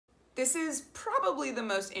this is probably the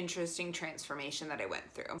most interesting transformation that I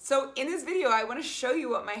went through. So in this video, I want to show you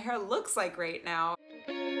what my hair looks like right now.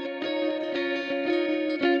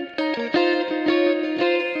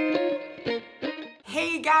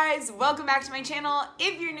 Hey guys, welcome back to my channel.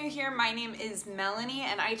 If you're new here, my name is Melanie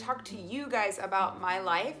and I talk to you guys about my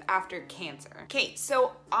life after cancer. Okay,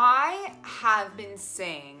 so I have been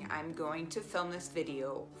saying I'm going to film this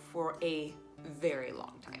video for a very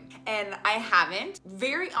long time. And I haven't,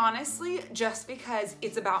 very honestly, just because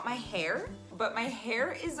it's about my hair, but my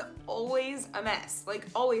hair is always a mess, like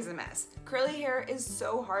always a mess. Curly hair is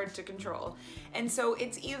so hard to control. And so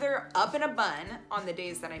it's either up in a bun on the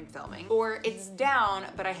days that I'm filming, or it's down,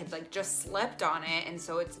 but I had like just slept on it. And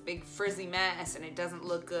so it's a big frizzy mess and it doesn't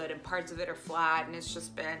look good and parts of it are flat and it's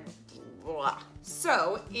just been blah.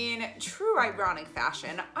 So in true ironic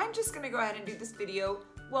fashion, I'm just gonna go ahead and do this video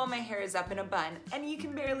while my hair is up in a bun and you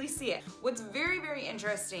can barely see it. What's very, very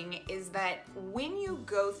interesting is that when you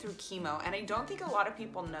go through chemo, and I don't think a lot of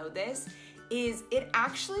people know this, is it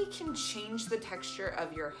actually can change the texture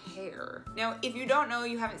of your hair. Now, if you don't know,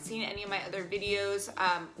 you haven't seen any of my other videos,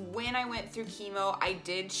 when I went through chemo, I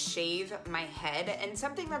did shave my head. And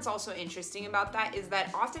something that's also interesting about that is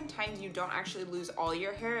that oftentimes you don't actually lose all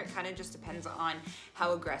your hair. It kind of just depends on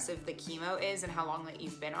how aggressive the chemo is and how long that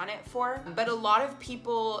you've been on it for. But a lot of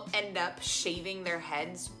people end up shaving their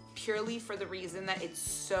heads purely for the reason that it's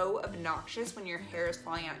so obnoxious when your hair is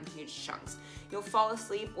falling out in huge chunks. You'll fall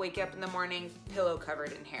asleep, wake up in the morning, pillow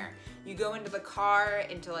covered in hair. You go into the car,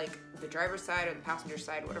 into like the driver's side or the passenger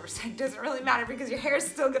side, whatever side, doesn't really matter because your hair is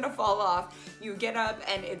still gonna fall off. You get up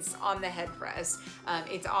and it's on the headrest.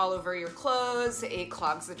 It's all over your clothes, it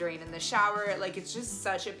clogs the drain in the shower. Like, it's just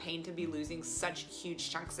such a pain to be losing such huge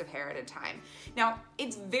chunks of hair at a time. Now,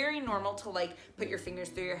 it's very normal to like put your fingers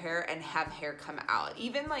through your hair and have hair come out.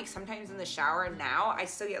 Even like sometimes in the shower now, I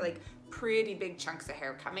still get like pretty big chunks of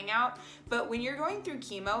hair coming out. But when you're going through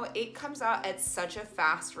chemo, it comes out at such a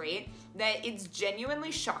fast rate that it's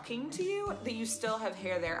genuinely shocking to you that you still have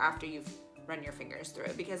hair there after you've run your fingers through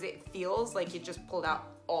it, because it feels like you just pulled out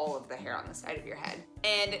all of the hair on the side of your head.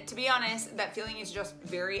 And to be honest, that feeling is just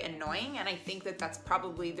very annoying, and I think that that's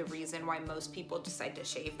probably the reason why most people decide to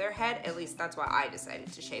shave their head. At least that's why I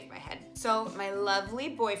decided to shave my head. So my lovely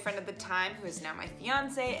boyfriend at the time, who is now my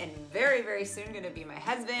fiance and very, very soon gonna be my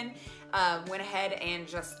husband, went ahead and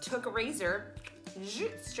just took a razor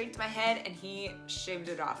straight to my head and he shaved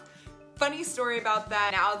it off. Funny story about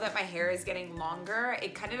that, now that my hair is getting longer,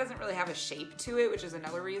 it kind of doesn't really have a shape to it, which is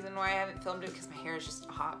another reason why I haven't filmed it, because my hair is just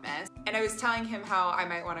a hot mess. And I was telling him how I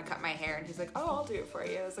might want to cut my hair and he's like, oh, I'll do it for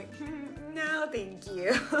you. I was like, no, thank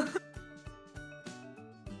you.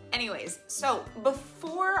 Anyways, so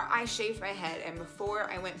before I shaved my head and before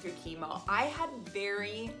I went through chemo, I had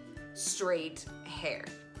very straight hair.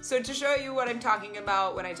 So to show you what I'm talking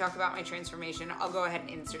about when I talk about my transformation, I'll go ahead and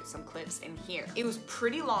insert some clips in here. It was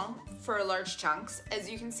pretty long for large chunks. As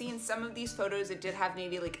you can see in some of these photos, it did have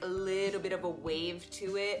maybe like a little bit of a wave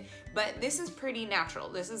to it, but this is pretty natural.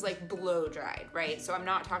 This is like blow dried, right? So I'm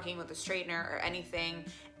not talking with a straightener or anything,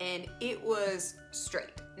 and it was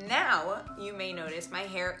straight. Now, you may notice my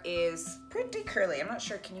hair is pretty curly. I'm not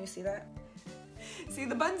sure, can you see that? See,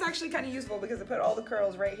 the bun's actually kind of useful because I put all the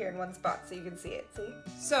curls right here in one spot so you can see it, see?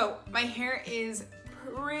 So my hair is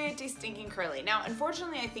pretty stinking curly. Now,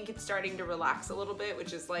 unfortunately, I think it's starting to relax a little bit,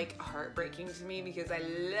 which is like heartbreaking to me because I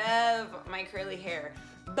love my curly hair.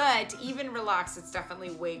 But even relaxed, it's definitely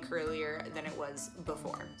way curlier than it was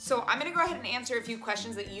before. So I'm gonna go ahead and answer a few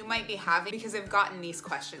questions that you might be having, because I've gotten these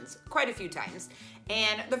questions quite a few times.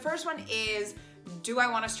 And the first one is, do I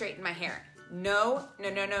wanna straighten my hair? No, no,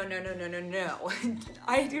 no, no, no, no, no, no, no.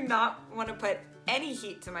 I do not want to put any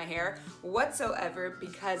heat to my hair whatsoever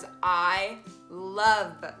because I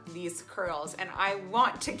love these curls and I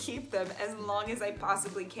want to keep them as long as I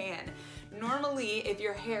possibly can. Normally, if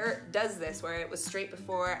your hair does this, where it was straight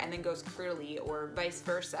before and then goes curly or vice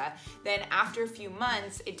versa, then after a few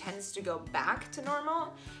months, it tends to go back to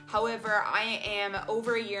normal. However, I am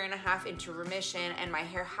over 1.5 years into remission and my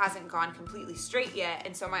hair hasn't gone completely straight yet,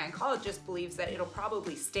 and so my oncologist believes that it'll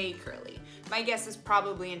probably stay curly. My guess is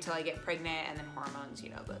probably until I get pregnant and then hormones,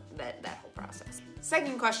 you know, that whole process.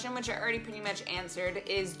 Second question, which I already pretty much answered,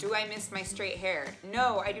 is do I miss my straight hair?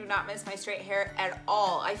 No, I do not miss my straight hair at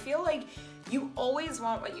all. I feel like you always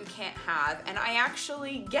want what you can't have, and I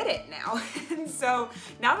actually get it now. And so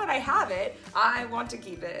now that I have it, I want to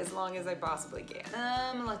keep it as long as I possibly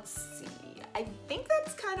can. Let's see. I think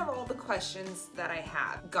that's kind of all the questions that I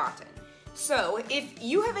have gotten. So if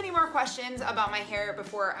you have any more questions about my hair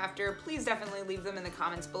before or after, please definitely leave them in the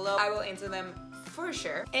comments below. I will answer them for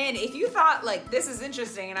sure. And if you thought like this is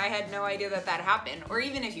interesting and I had no idea that that happened, or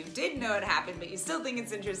even if you did know it happened but you still think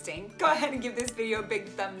it's interesting, go ahead and give this video a big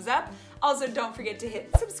thumbs up. Also, don't forget to hit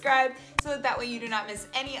subscribe so that way you do not miss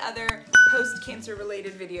any other post-cancer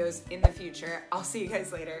related videos in the future. I'll see you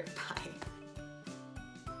guys later. Bye.